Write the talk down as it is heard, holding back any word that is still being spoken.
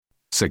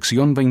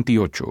Sección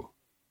 28.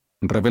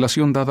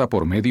 Revelación dada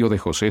por medio de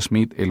José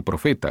Smith el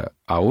profeta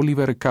a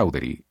Oliver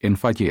Cowdery en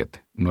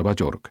Fayette, Nueva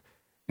York,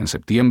 en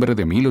septiembre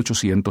de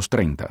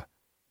 1830.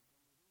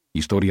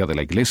 Historia de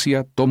la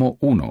Iglesia, tomo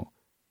 1,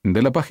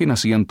 de la página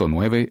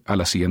 109 a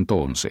la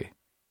 111.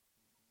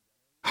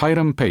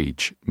 Hiram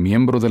Page,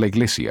 miembro de la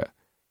Iglesia,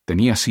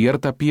 tenía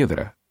cierta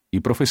piedra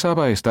y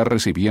profesaba estar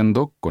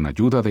recibiendo, con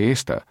ayuda de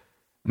ésta,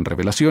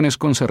 revelaciones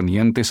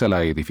concernientes a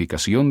la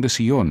edificación de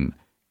Sion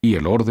y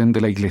el orden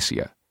de la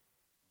Iglesia.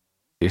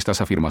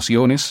 Estas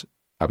afirmaciones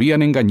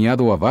habían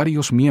engañado a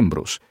varios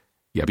miembros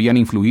y habían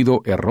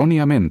influido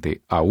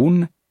erróneamente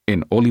aún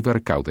en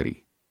Oliver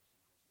Cowdery.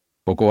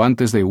 Poco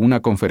antes de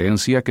una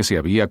conferencia que se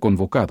había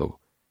convocado,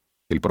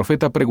 el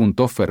profeta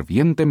preguntó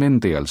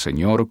fervientemente al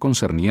Señor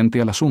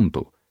concerniente al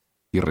asunto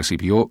y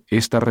recibió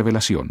esta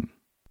revelación.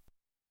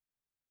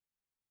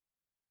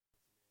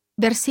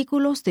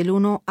 Versículos del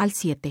 1 al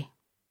 7.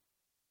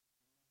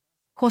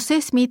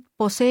 José Smith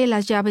posee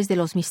las llaves de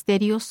los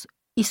misterios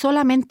y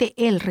solamente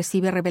él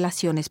recibe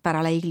revelaciones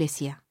para la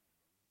Iglesia.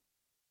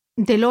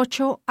 Del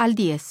 8 al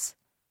 10.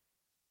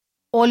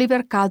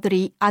 Oliver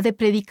Cowdery ha de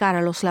predicar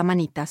a los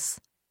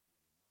lamanitas.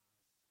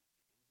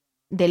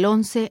 Del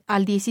 11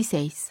 al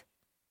 16.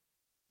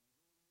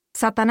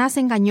 Satanás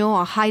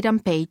engañó a Hiram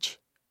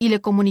Page y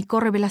le comunicó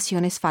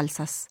revelaciones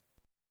falsas.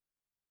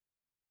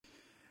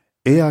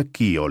 He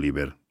aquí,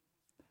 Oliver.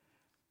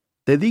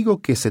 Te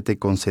digo que se te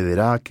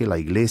concederá que la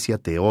Iglesia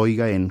te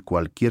oiga en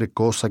cualquier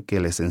cosa que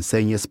les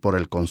enseñes por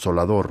el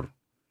Consolador,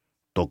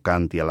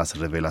 tocante a las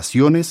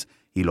revelaciones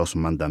y los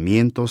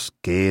mandamientos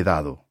que he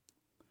dado.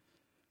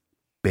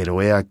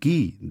 Pero he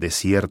aquí, de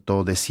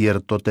cierto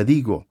te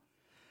digo,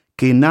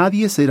 que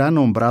nadie será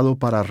nombrado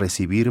para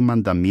recibir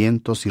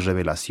mandamientos y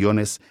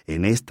revelaciones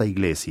en esta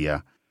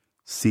Iglesia,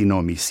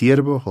 sino mi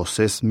siervo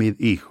José Smith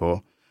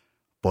hijo,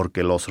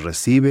 porque los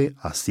recibe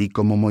así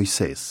como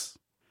Moisés.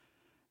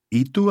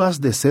 Y tú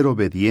has de ser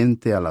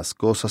obediente a las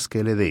cosas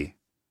que le dé,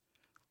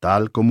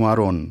 tal como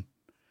Aarón,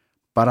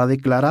 para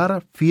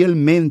declarar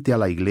fielmente a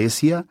la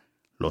Iglesia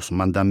los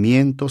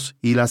mandamientos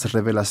y las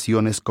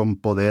revelaciones con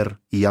poder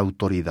y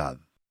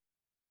autoridad.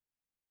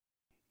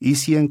 Y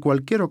si en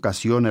cualquier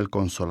ocasión el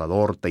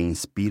Consolador te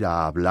inspira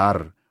a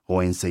hablar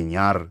o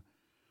enseñar,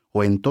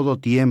 o en todo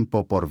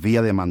tiempo por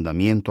vía de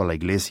mandamiento a la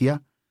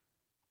Iglesia,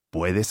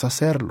 puedes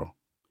hacerlo.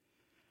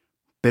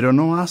 Pero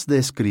no has de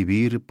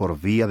escribir por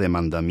vía de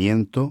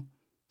mandamiento,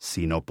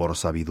 sino por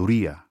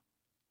sabiduría.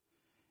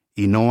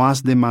 Y no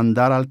has de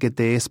mandar al que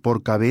te es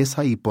por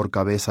cabeza y por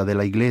cabeza de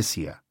la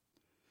Iglesia,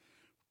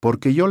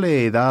 porque yo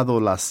le he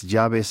dado las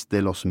llaves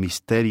de los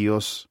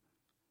misterios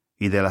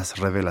y de las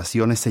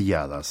revelaciones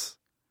selladas,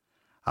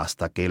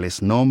 hasta que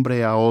les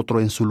nombre a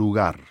otro en su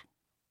lugar.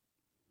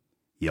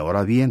 Y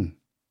ahora bien,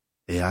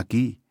 he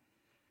aquí,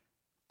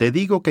 te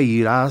digo que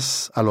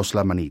irás a los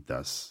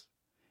lamanitas,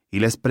 y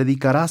les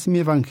predicarás mi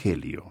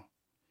evangelio.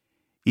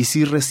 Y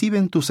si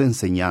reciben tus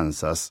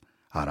enseñanzas,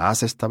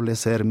 harás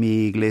establecer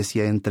mi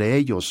iglesia entre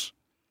ellos,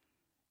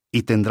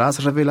 y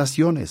tendrás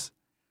revelaciones,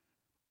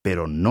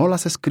 pero no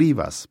las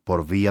escribas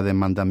por vía de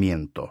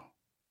mandamiento.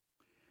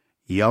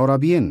 Y ahora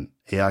bien,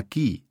 he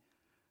aquí,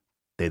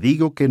 te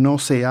digo que no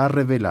se ha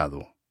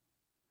revelado,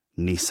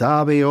 ni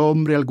sabe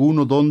hombre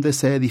alguno dónde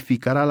se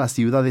edificará la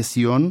ciudad de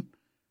Sión,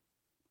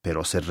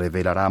 pero se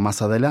revelará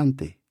más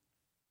adelante.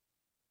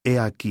 He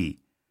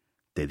aquí,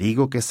 te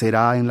digo que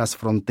será en las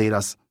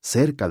fronteras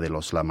cerca de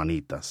los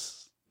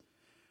lamanitas.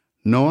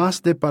 No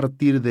has de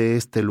partir de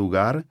este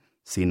lugar,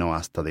 sino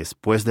hasta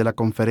después de la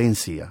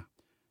conferencia.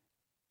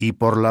 Y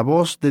por la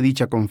voz de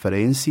dicha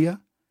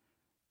conferencia,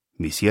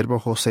 mi siervo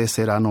José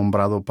será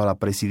nombrado para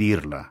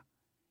presidirla.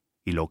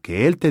 Y lo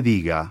que él te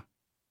diga,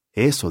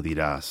 eso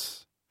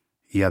dirás.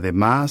 Y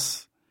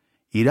además,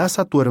 irás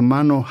a tu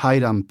hermano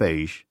Hiram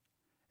Page,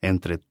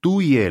 entre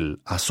tú y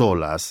él a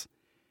solas,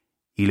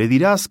 y le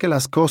dirás que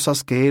las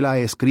cosas que él ha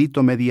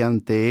escrito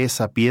mediante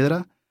esa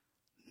piedra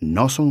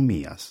no son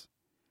mías,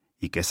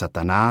 y que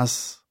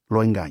Satanás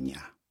lo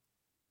engaña.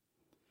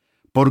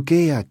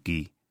 Porque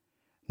aquí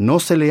no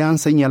se le han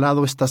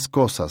señalado estas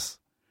cosas,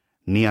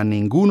 ni a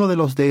ninguno de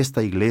los de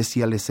esta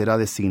iglesia le será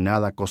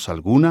designada cosa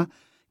alguna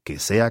que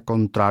sea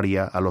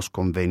contraria a los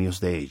convenios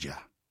de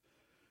ella.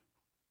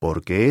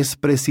 Porque es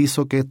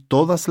preciso que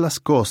todas las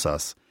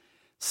cosas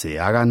se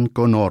hagan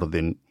con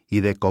orden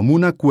y de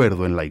común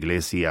acuerdo en la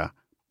iglesia,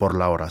 por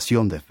la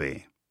oración de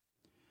fe.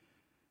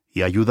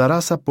 Y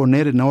ayudarás a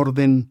poner en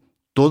orden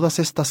todas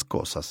estas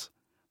cosas,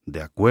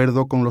 de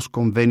acuerdo con los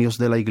convenios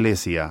de la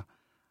Iglesia,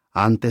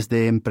 antes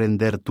de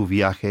emprender tu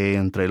viaje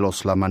entre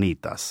los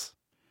lamanitas.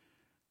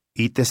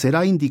 Y te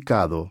será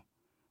indicado,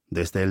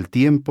 desde el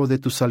tiempo de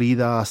tu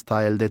salida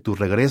hasta el de tu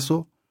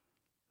regreso,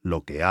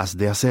 lo que has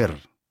de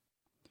hacer.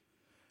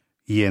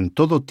 Y en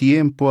todo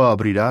tiempo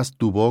abrirás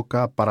tu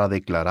boca para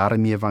declarar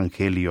mi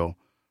evangelio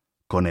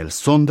con el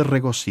son de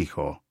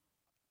regocijo.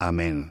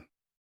 Amén.